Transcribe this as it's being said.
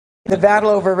The battle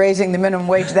over raising the minimum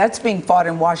wage, that's being fought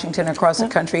in Washington across the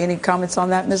country. Any comments on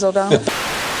that, Ms. O'Donnell?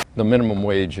 The minimum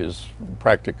wage is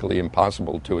practically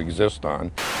impossible to exist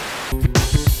on.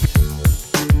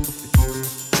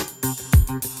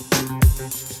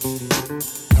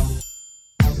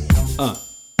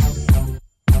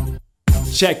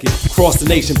 Check it. Across the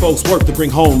nation, folks work to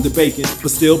bring home the bacon, but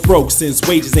still broke since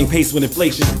wages ain't paced with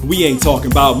inflation. We ain't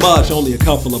talking about much, only a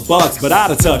couple of bucks, but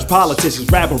out of touch. Politicians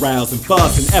rap arouse and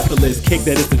fuss and effortless kick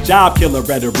that it's the job killer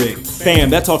rhetoric. Fam,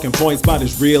 that talking point's about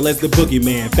as real as the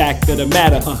boogeyman. Fact of the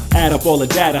matter, add up all the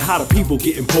data. How the people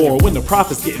getting poorer when the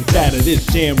profits getting fatter? This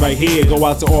jam right here go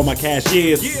out to all my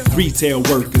cashiers, retail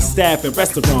workers, staff at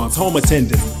restaurants, home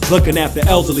attendants, looking after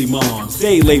elderly moms,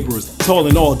 day laborers,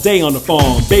 toiling all day on the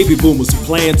farm, baby boomers who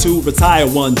plan to retire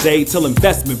one day till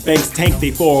investment banks tank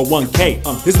they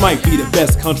 401k. This might be the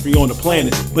best country on the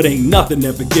planet, but ain't nothing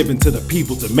ever given to the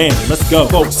people demanding. Let's go.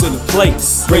 Folks in the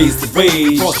place, raise the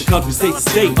wage. Across the country, state to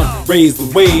state, raise the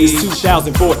wage.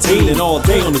 2014 and all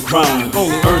day on the grind.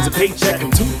 Only earns a paycheck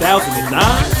from 2009.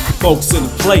 Folks in the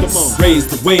place, raise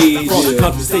the wage. Across the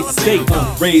country, state to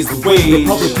state, raise the wage.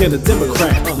 Republican or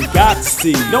Democrat, we got to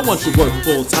see. No one should work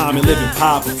full time and live in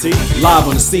poverty. Live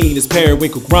on the scene is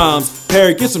Periwinkle Grimes.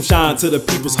 Perry, give some shine to the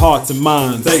people's hearts and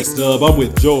minds. Thanks, Dub. I'm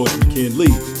with George and Ken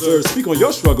Lee. Sir, speak on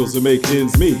your struggles to make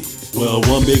ends meet. Well,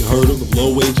 one big hurdle of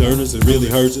low-wage earners, it really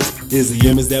hurts us, is the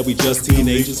image that we just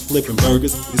teenagers flipping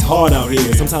burgers. It's hard out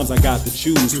here, sometimes I got to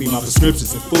choose between my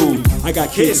prescriptions and food. I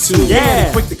got kids too,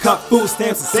 yeah, quick to cut food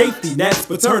stamps and safety nets,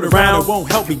 but turn around, it won't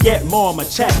help me get more on my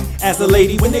check. As a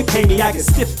lady, when they pay me, I get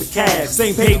stiff for cash.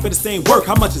 Same pay for the same work,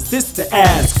 how much is this to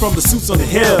ask? From the suits on the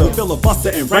hill, we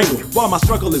filibuster and wrangle, while my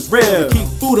struggle is real, keep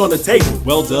food on the table.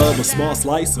 Well, Dub, a small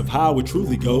slice of how it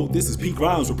truly go. This is Pete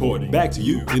Grimes reporting, back to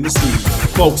you in the studio.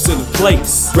 Folks in the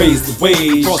place, raise the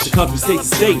wage. Across the country, state to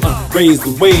state, raise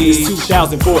the wage.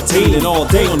 2014 and all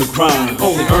day on the grind.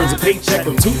 Only earns a paycheck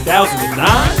from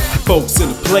 2009. Folks in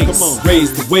the place,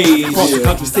 raise the wage. Across the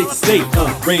country, state to state,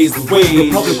 raise the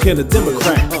wage. Republican or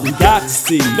Democrat, we got to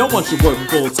see. No one should work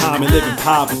full time and live in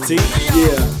poverty.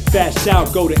 Yeah, fast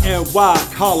shout go to NY,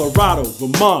 Colorado,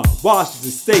 Vermont, Washington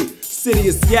State, city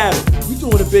of Seattle. We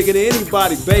doing it bigger than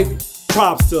anybody, baby.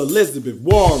 Props to Elizabeth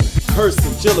Warren,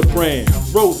 Kirsten Gillibrand,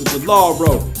 Rosa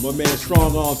DeLauro, my man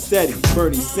Strong Arm Steady,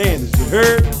 Bernie Sanders, you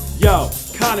heard? Yo,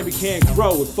 economy can't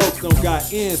grow if folks don't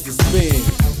got ends to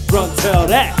spend. Run tell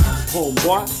that,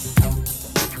 homeboy.